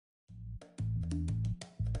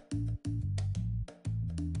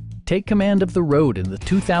Take command of the road in the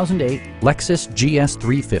 2008 Lexus GS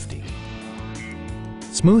 350.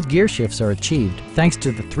 Smooth gear shifts are achieved thanks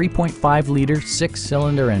to the 3.5-liter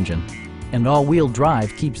 6-cylinder engine, and all-wheel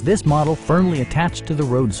drive keeps this model firmly attached to the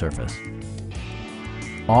road surface.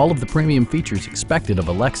 All of the premium features expected of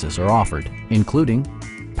a Lexus are offered, including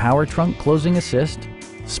power trunk closing assist,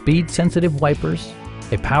 speed-sensitive wipers,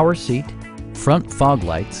 a power seat, front fog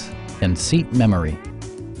lights, and seat memory.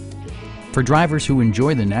 For drivers who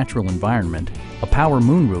enjoy the natural environment, a power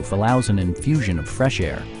moonroof allows an infusion of fresh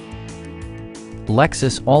air.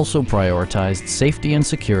 Lexus also prioritized safety and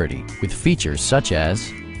security with features such as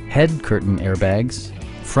head curtain airbags,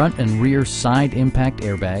 front and rear side impact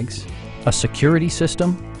airbags, a security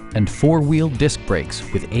system, and 4-wheel disc brakes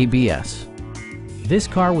with ABS. This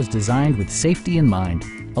car was designed with safety in mind,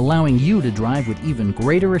 allowing you to drive with even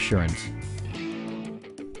greater assurance.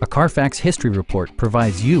 A Carfax history report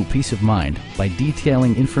provides you peace of mind by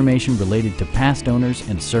detailing information related to past owners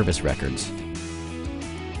and service records.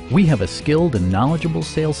 We have a skilled and knowledgeable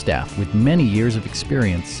sales staff with many years of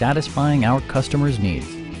experience satisfying our customers' needs.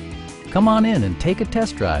 Come on in and take a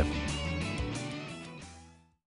test drive.